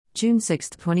June 6,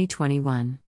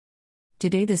 2021.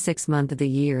 Today, the 6th month of the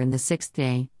year and the 6th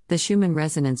day, the Schumann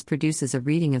resonance produces a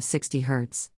reading of 60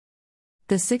 Hz.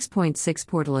 The 6.6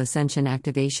 portal ascension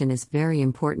activation is very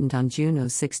important on June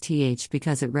 6th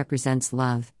because it represents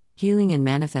love, healing and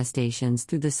manifestations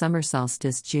through the summer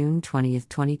solstice June 20,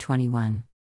 2021.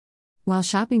 While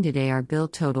shopping today, our bill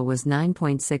total was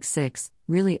 9.66,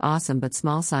 really awesome but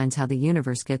small signs how the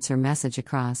universe gets her message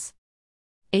across.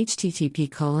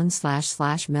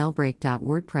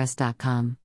 http://melbreak.wordpress.com